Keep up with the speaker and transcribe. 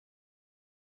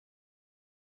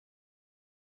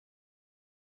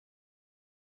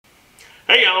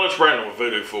Hey y'all, it's Brandon with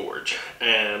Voodoo Forge,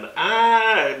 and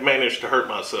I managed to hurt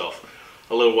myself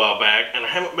a little while back, and I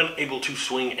haven't been able to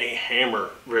swing a hammer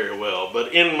very well.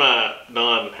 But in my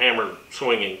non-hammer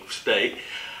swinging state,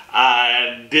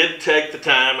 I did take the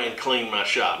time and clean my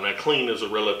shop. Now, clean is a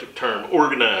relative term.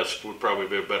 Organized would probably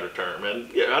be a better term. And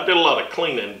yeah, I did a lot of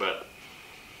cleaning, but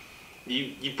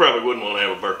you probably wouldn't want to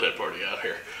have a birthday party out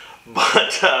here.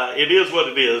 But it is what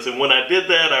it is, and when I did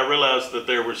that, I realized that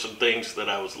there were some things that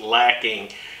I was lacking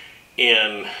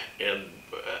in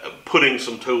putting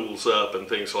some tools up and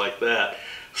things like that.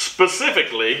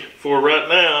 Specifically, for right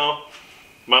now,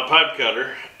 my pipe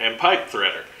cutter and pipe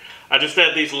threader. I just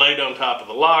had these laid on top of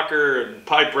the locker, and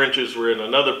pipe wrenches were in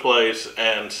another place,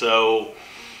 and so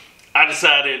I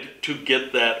decided to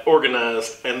get that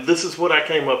organized, and this is what I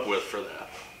came up with for that.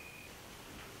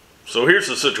 So here's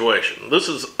the situation. This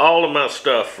is all of my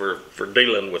stuff for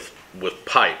dealing with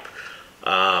pipe.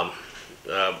 Got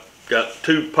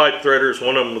two pipe threaders,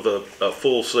 one of them with a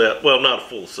full set, well, not a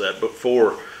full set, but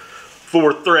four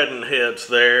threading heads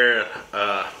there.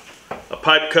 A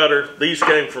pipe cutter. These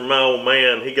came from my old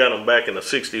man. He got them back in the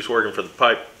 60s working for the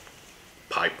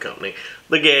pipe company,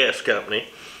 the gas company.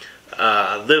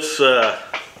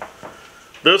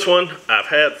 This one I've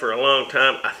had for a long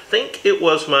time. I think it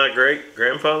was my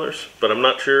great-grandfather's, but I'm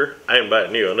not sure. I ain't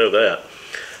buying new, I know that.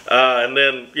 And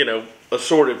then, you know,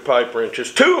 assorted pipe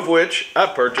wrenches, two of which I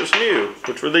purchased new,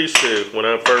 which were these two when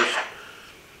I first,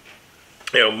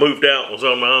 moved out and was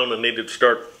on my own and needed to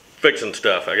start fixing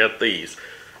stuff. I got these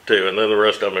two, and then the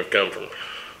rest of them have come from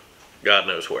God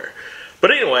knows where. But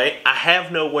anyway, I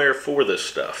have nowhere for this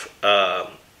stuff.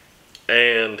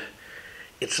 And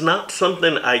it's not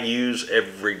something I use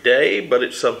every day, but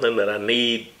it's something that I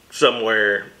need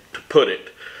somewhere to put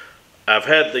it. I've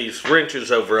had these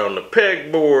wrenches over on the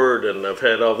pegboard, and I've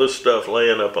had all this stuff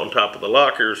laying up on top of the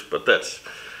lockers, but that's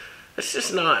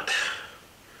just not,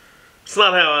 it's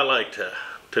not how I like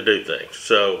to do things.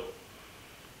 So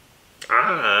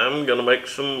I'm gonna make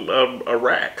a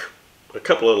rack, a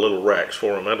couple of little racks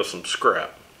for them out of some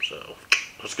scrap. So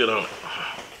let's get on it.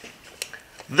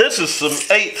 This is some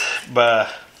 1/8 by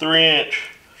 3-inch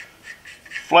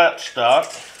flat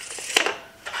stock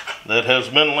that has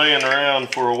been laying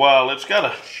around for a while. It's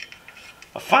got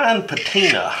a fine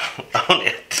patina on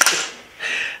it.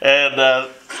 And what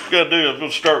I'm going to do is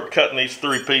we'll start cutting these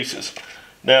 3 pieces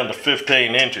down to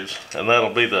 15 inches, and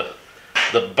that'll be the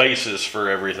basis for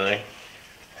everything.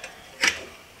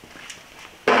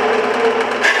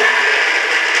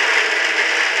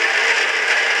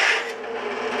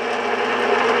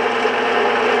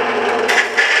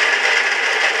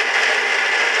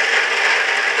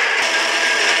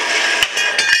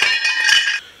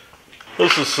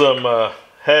 This is some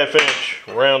 1/2-inch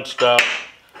round stock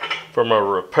from a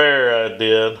repair I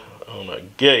did on a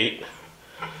gate.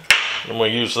 I'm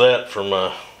going to use that for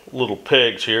my little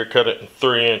pegs here, cut it in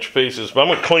 3-inch pieces. But I'm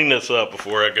going to clean this up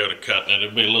before I go to cutting it.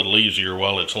 It'll be a little easier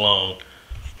while it's long.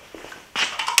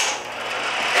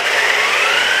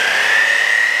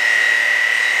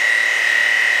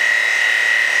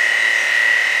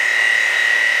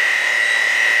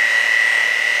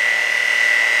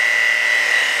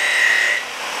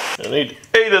 I need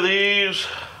 8 of these,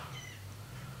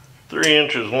 3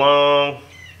 inches long.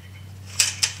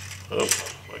 Oh,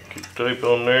 I keep tape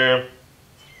on there.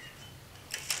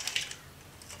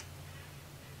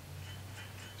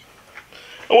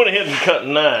 I went ahead and cut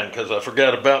 9 because I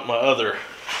forgot about my other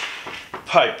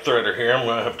pipe threader here. I'm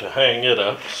going to have to hang it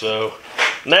up. So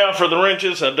now for the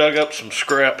wrenches, I dug up some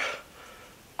scrap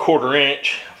 1/4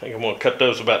 inch. I think I'm going to cut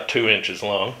those about 2 inches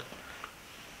long.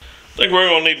 I think we're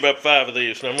going to need about 5 of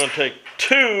these. Now I'm going to take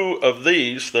 2 of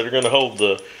these that are going to hold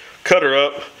the cutter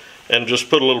up and just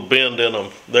put a little bend in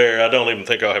them there. I don't even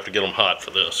think I'll have to get them hot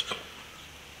for this.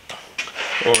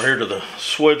 Over here to the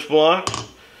switch block.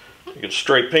 You get a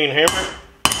straight peen hammer.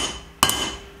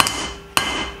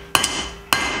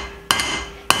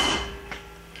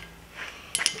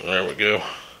 There we go.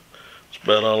 That's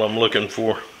about all I'm looking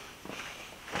for.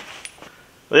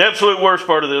 The absolute worst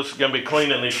part of this is going to be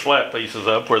cleaning these flat pieces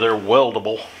up where they're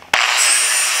weldable.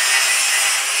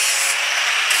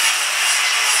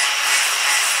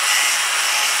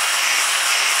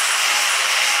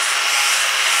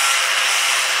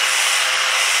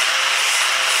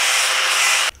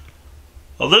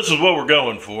 Well, this is what we're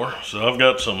going for. So I've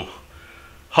got some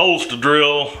holes to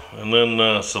drill and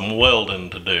then some welding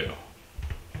to do.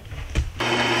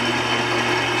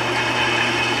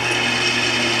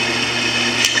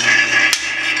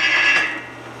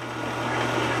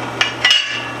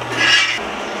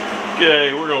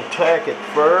 Okay, we're going to tack it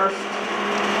first.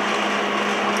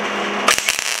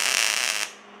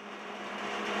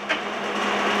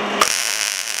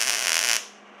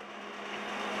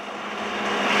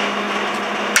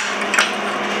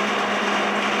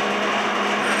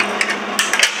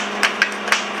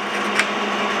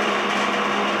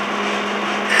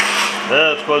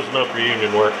 That's close enough for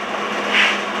union work.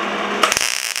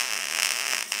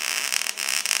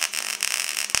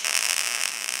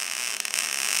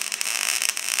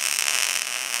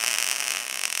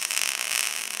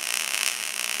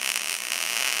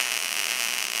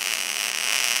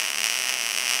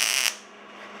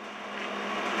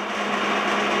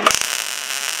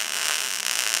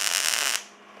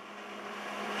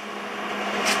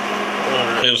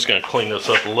 I'm just going to clean this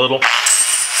up a little.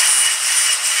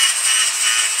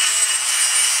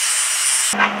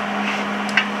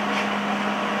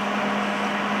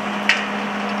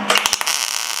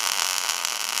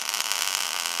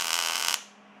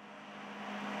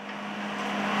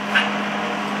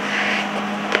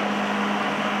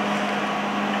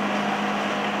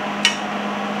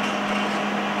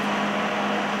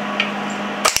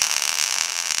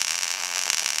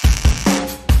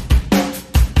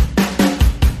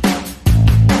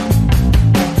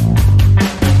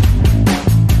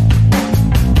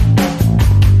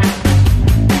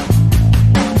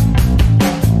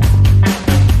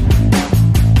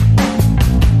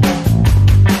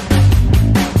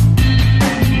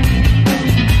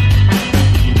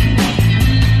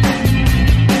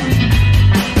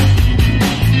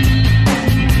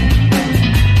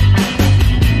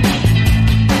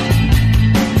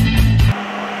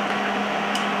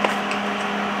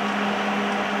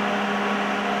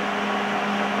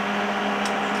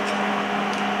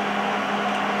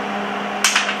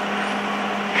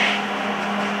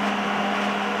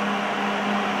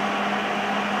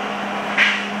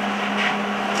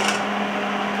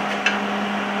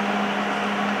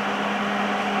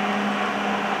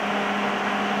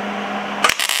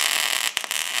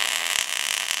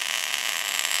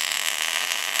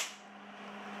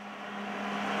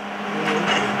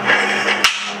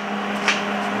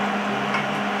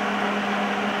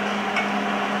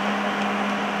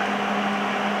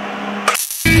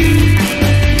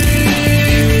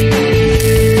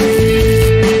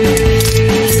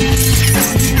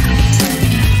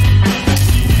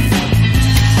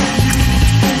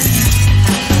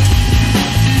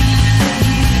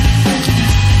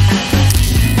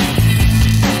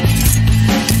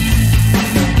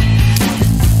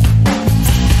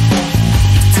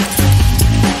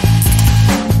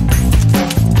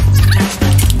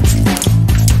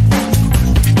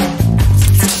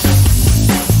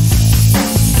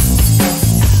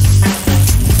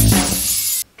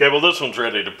 Okay, well this one's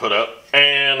ready to put up,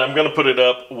 and I'm going to put it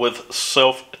up with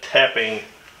self-tapping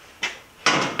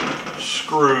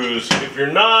screws. If you're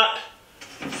not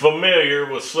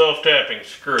familiar with self-tapping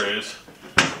screws,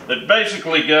 they've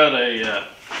basically got a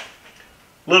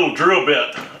little drill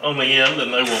bit on the end,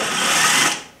 and they will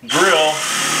drill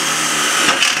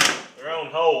their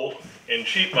own hole in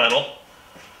sheet metal,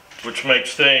 which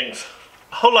makes things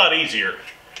a whole lot easier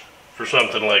for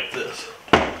something like this.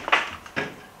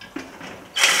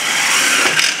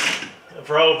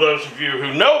 For all of those of you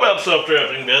who know about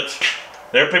self-tapping bits,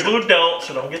 there are people who don't,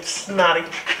 so don't get snotty.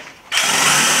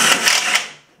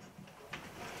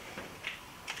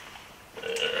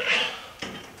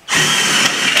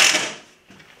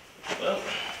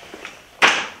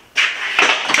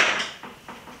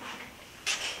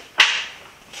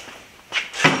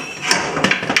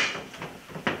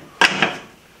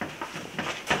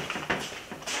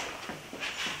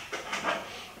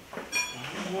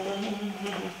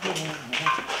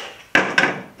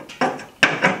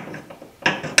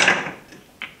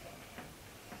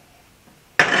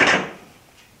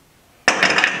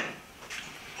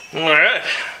 Alright,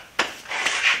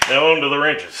 now on to the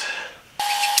wrenches.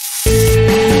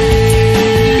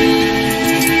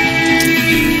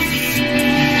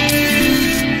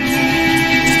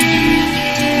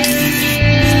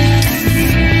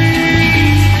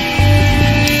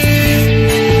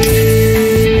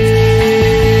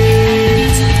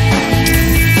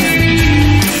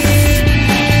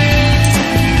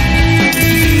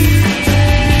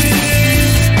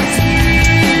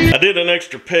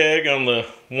 Extra peg on the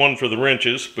one for the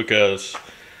wrenches because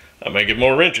I may get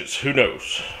more wrenches, who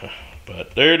knows.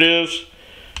 But there it is.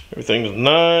 Everything's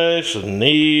nice and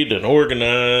neat and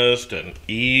organized and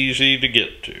easy to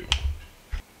get to.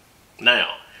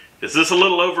 Now, is this a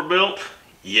little overbuilt?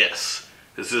 Yes.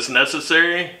 Is this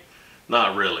necessary?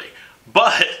 Not really.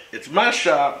 But it's my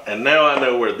shop, and now I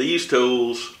know where these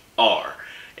tools are.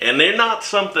 And they're not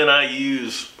something I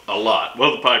use a lot.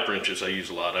 Well, the pipe wrenches I use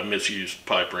a lot. I misuse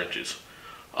pipe wrenches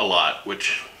a lot,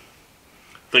 which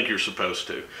I think you're supposed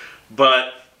to.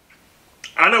 But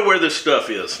I know where this stuff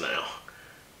is now,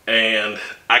 and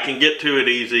I can get to it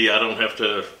easy. I don't have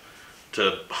to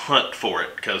hunt for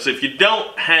it, because if you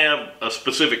don't have a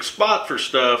specific spot for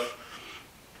stuff,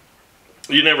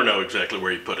 you never know exactly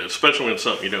where you put it, especially when it's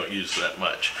something you don't use that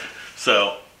much.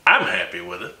 So I'm happy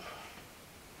with it.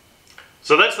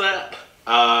 So that's that.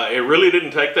 It really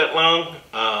didn't take that long.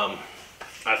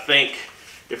 I think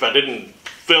if I didn't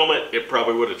film it, it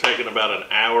probably would have taken about an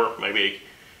hour, maybe,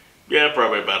 yeah,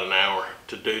 probably about an hour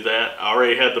to do that. I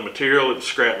already had the material, the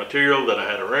scrap material that I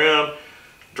had around,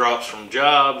 drops from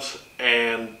jobs,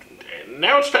 and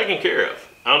now it's taken care of.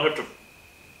 I don't have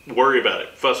to worry about it,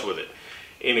 fuss with it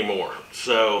anymore.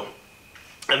 So,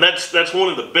 and that's one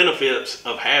of the benefits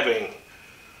of having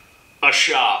a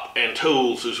shop and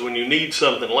tools, is when you need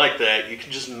something like that, you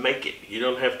can just make it. You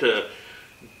don't have to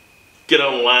get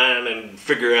online and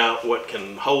figure out what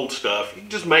can hold stuff. You can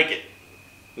just make it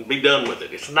and be done with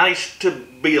it. It's nice to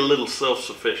be a little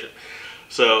self-sufficient.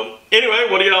 So anyway,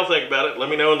 what do y'all think about it? Let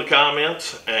me know in the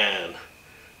comments, and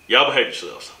y'all behave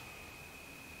yourselves.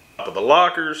 Top of the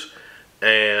lockers,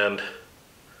 and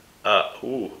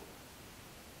ooh.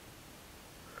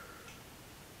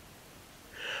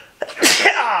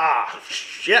 Ah,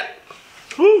 shit.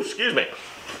 Ooh, excuse me.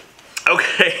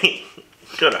 Okay,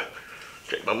 gotta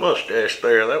take my mustache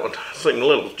there. That one seemed a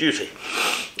little juicy.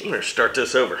 I'm gonna start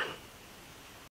this over.